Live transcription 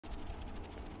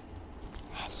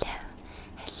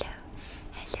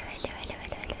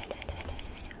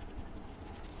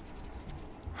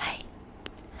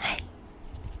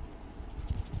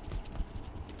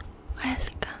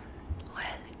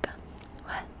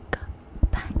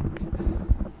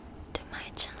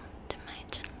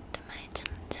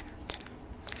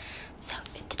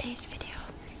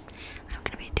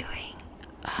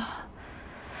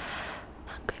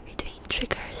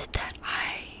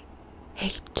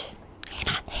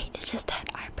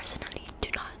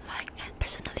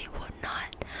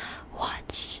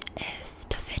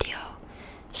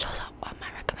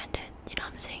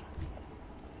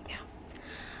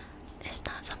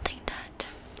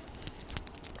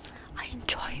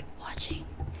enjoy watching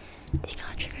these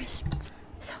kind of triggers.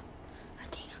 So I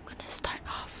think I'm gonna start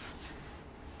off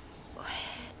with,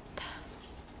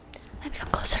 let me come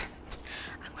closer.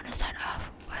 I'm gonna start off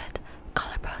with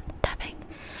collarbone tapping.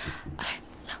 Okay,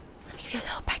 so let me give you a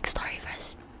little backstory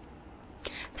first.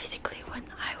 Basically, when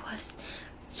I was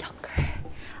younger,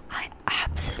 I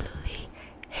absolutely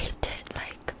hated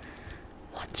like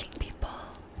watching people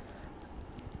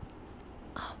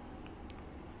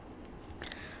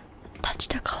touch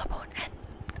their collarbone, and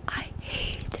I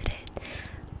hated it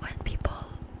when people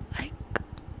like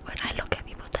when I look at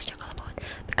people touch their collarbone,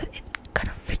 because it kind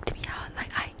of freaked me out. Like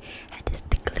I had this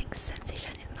tingling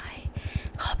sensation in my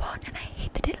collarbone and I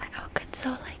hated it. Like I would get so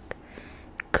like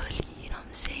girly, you know what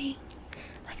I'm saying?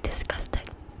 Like disgusted,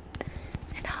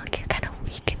 and I'll get kind of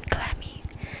weak and clammy.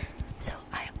 So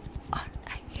I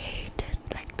hated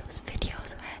like those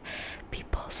videos where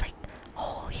people's like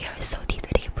hole here is so deep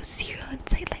that they can put cereal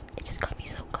inside. Like it just got me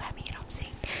so clammy, you know what I'm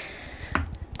saying?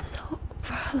 So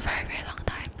for a very very long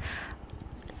time,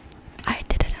 I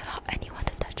didn't allow anyone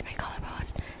to touch my collarbone,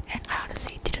 and I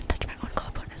honestly didn't touch my own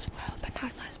collarbone as well. But now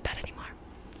it's not as bad anymore.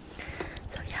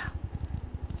 So yeah,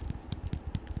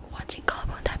 watching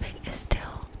collarbone tapping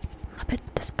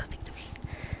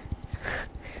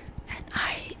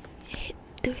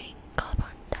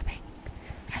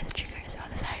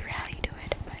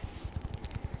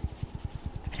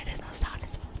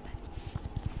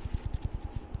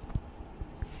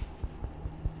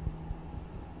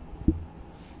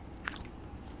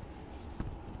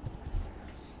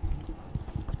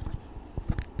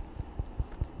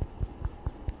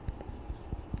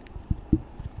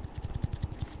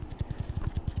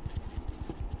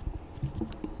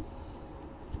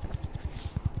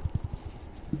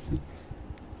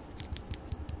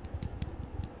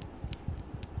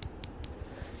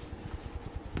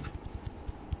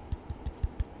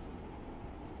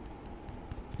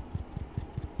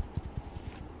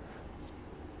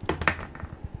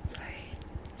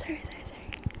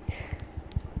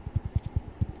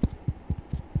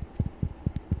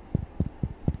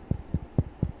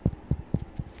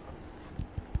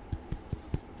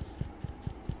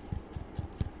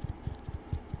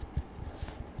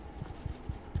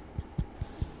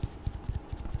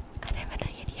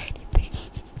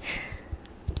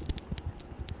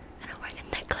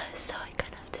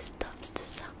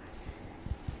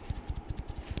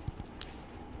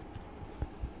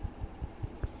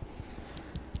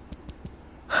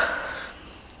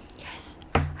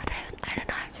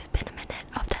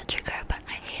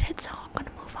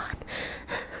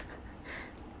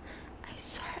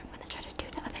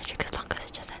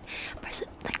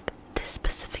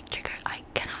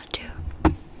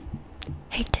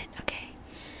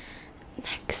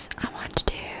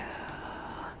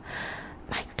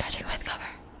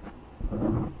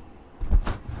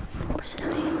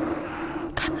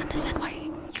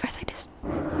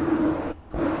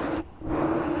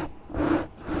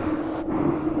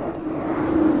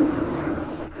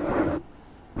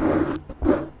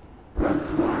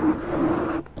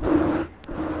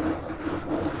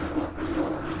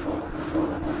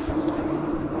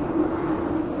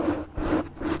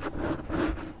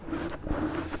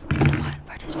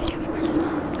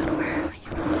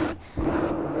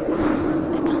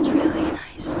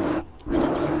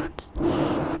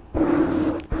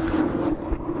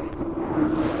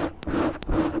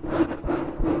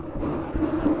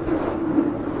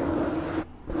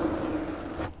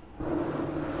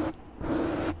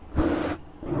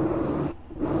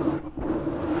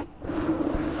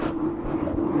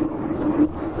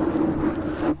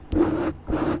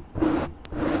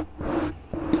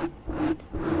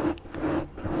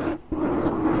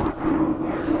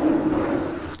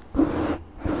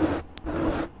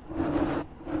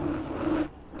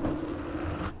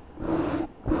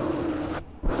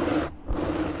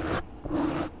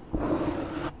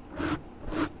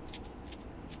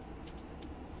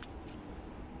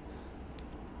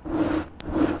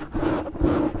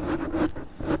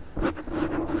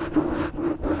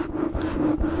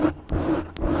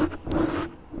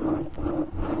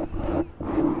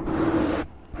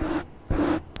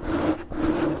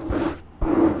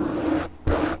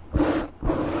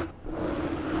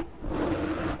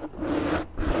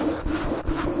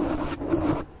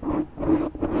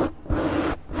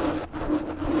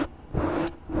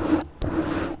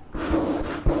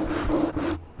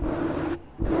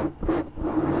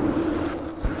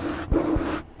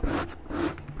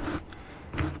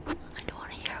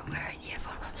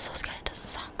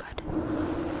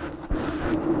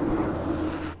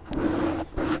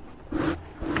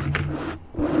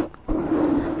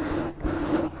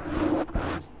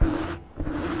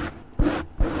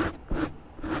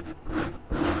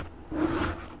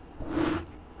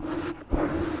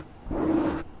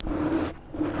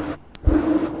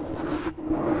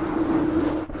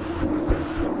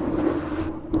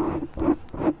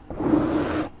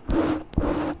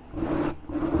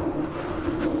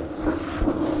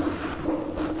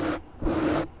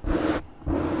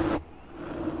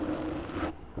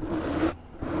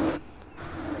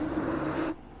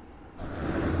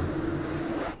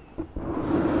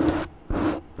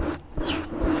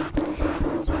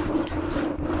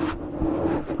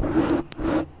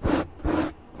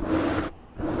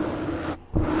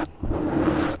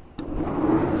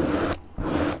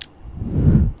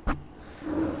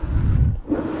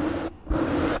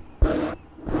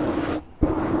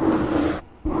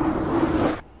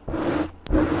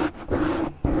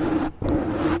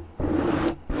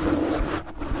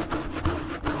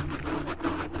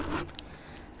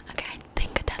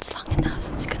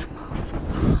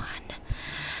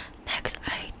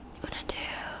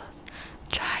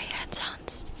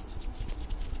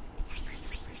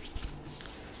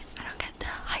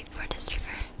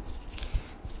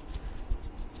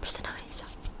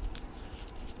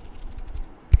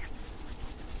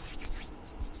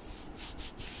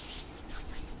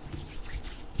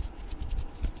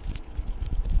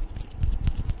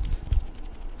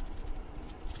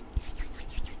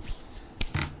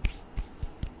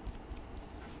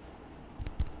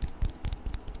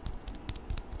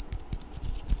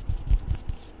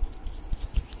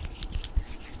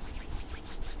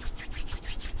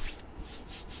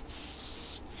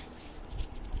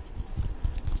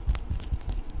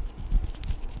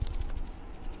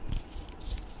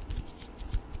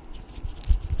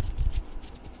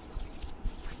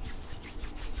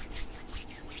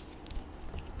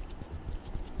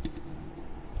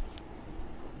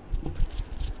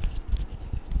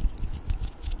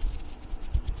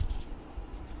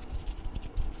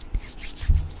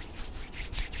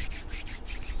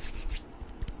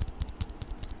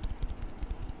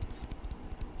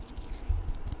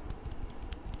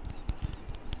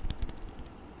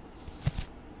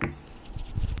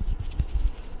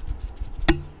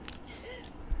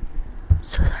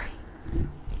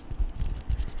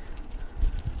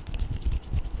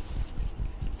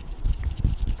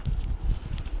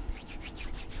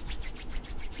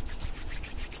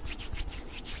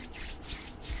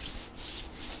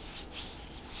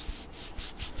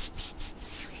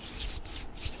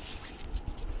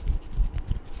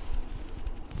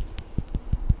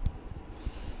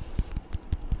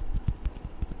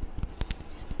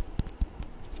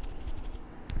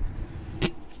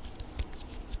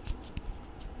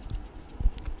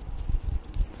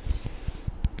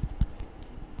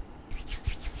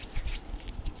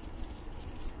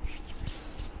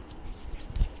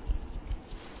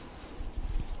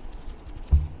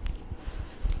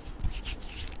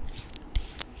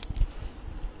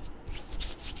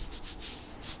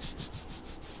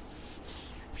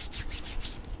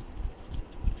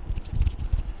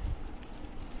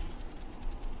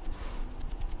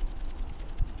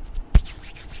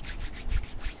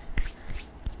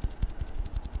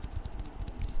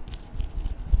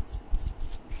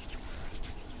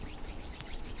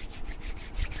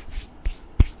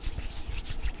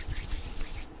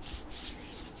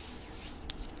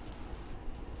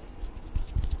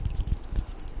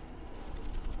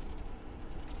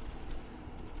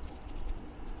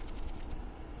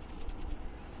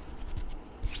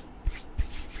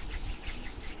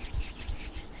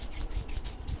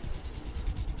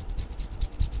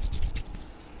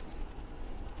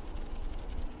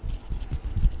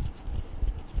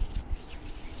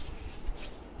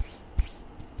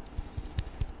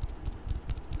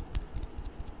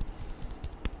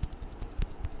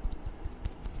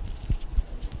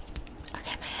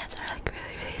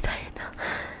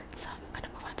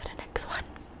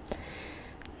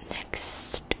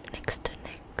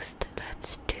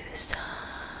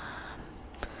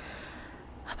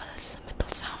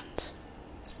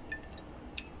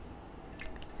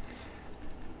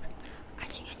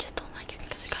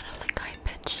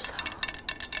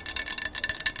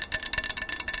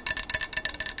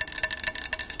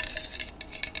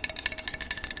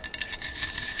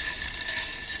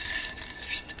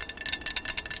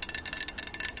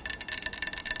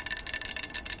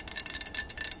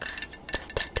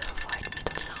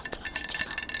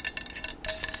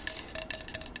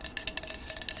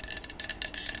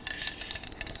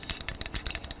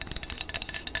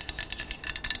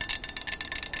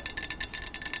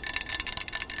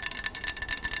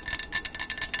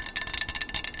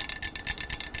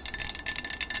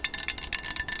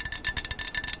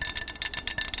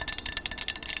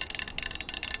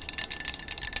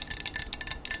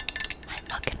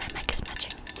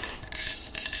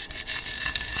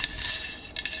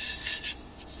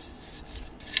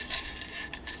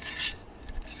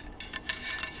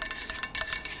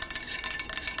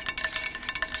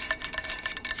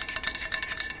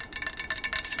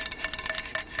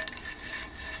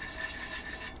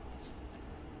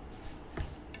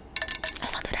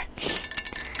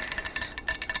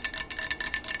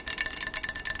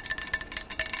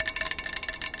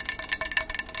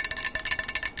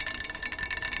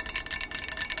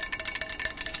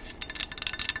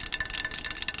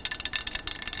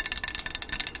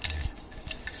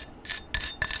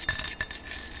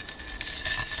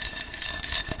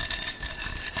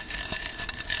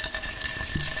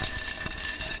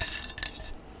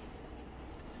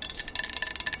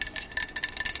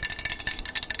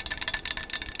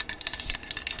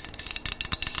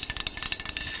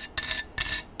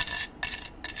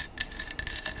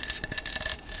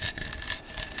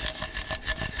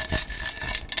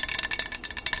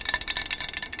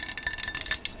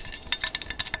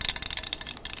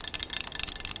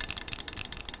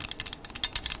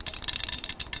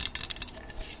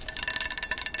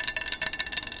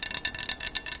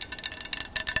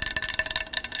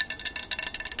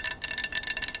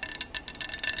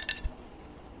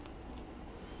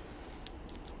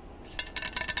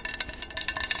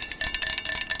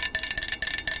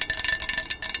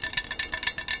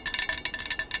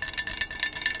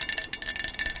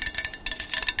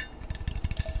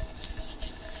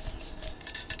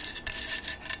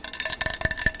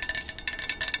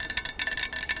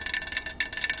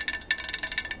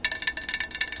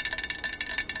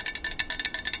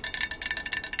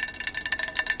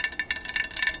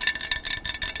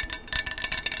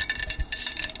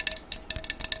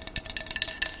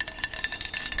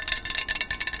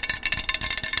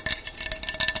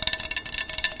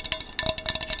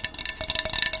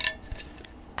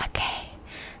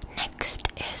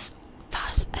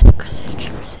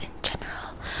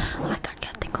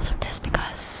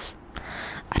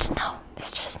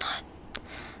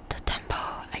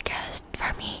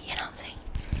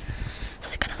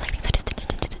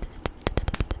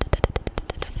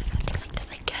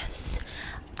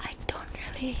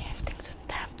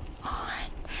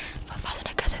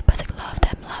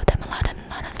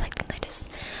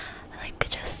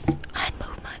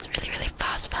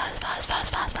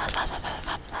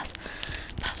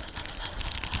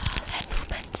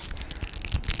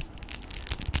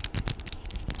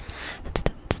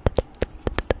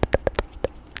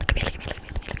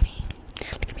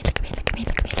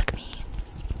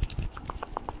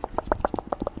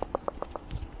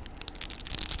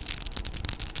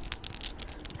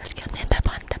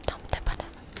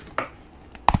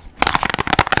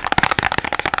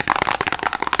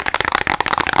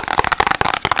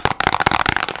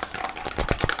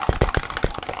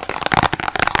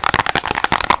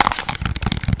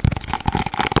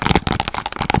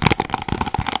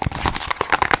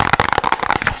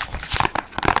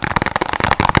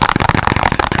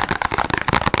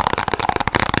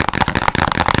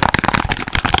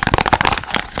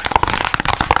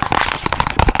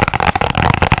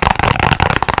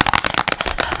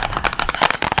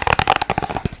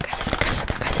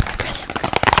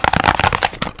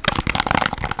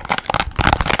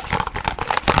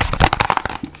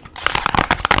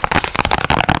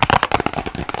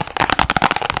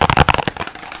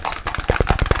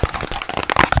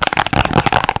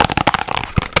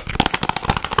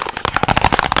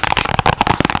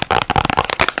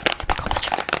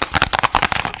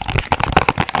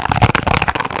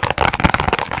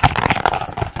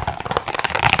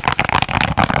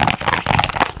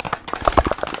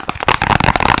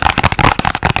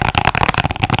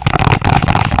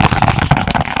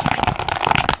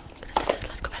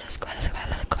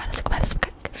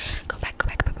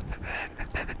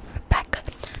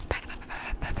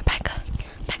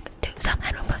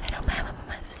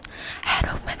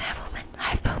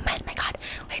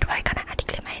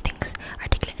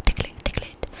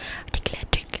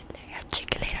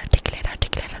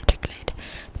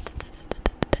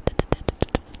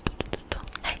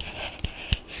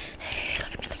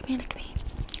Look at me.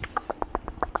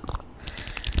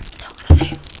 So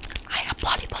honestly, I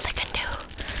applaud people that can do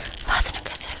fast and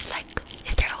aggressive, like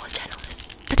if their whole channel is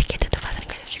dedicated to fast and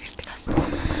aggressive triggers, because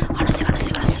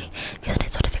honestly, isn't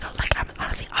it so difficult? Like I'm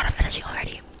honestly out of energy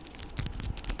already.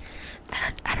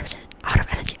 Out of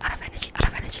energy.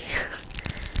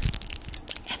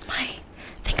 And my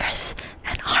fingers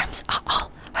and arms are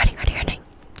all hurting. You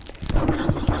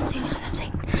know what I'm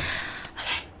saying?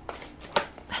 Okay,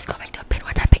 let's go back to a bit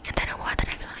more tapping and then I'll move on to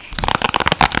the next one, okay?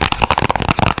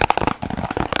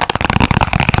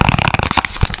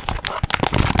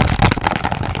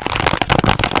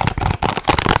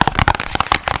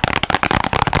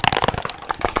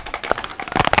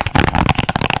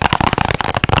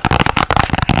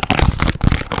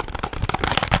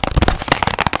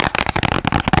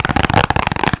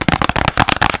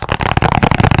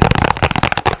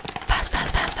 Fast.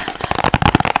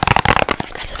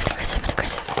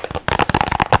 Aggressive.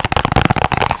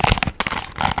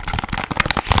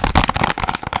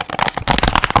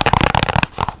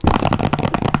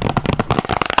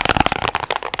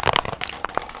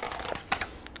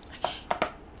 Okay.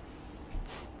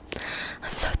 I'm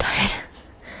so tired.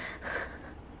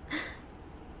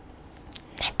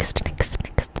 Next.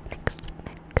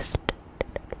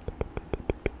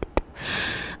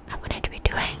 I'm going to be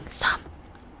doing some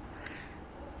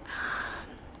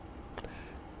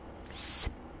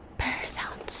spare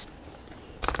sounds.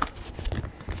 I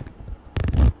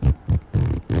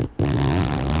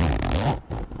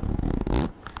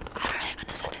don't really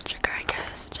understand this trigger, I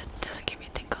guess. It just doesn't give me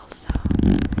tingles, so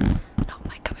not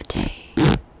my cup of tea.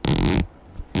 Maybe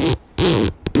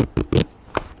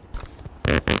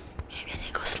I need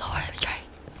to go slower. Let me try.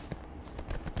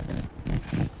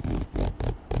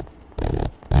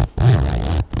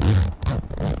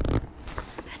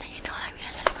 And then you know, like when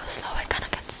I try to go slow, I kind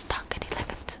of get stuck and it's like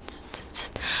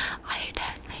I hate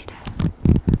that.